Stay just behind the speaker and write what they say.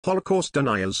Holocaust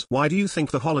deniers. Why do you think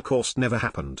the Holocaust never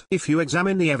happened? If you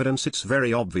examine the evidence, it's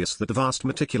very obvious that the vast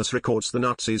meticulous records the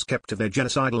Nazis kept of their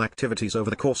genocidal activities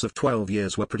over the course of 12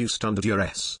 years were produced under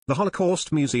duress. The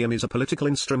Holocaust Museum is a political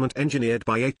instrument engineered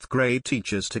by 8th grade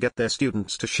teachers to get their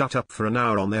students to shut up for an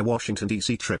hour on their Washington,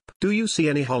 D.C. trip. Do you see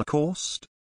any Holocaust?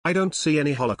 I don't see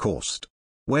any Holocaust.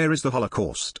 Where is the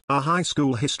Holocaust? Our high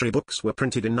school history books were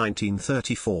printed in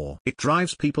 1934. It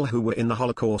drives people who were in the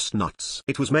Holocaust nuts.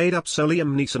 It was made up so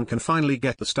Liam Neeson can finally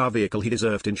get the star vehicle he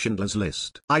deserved in Schindler's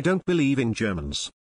List. I don't believe in Germans.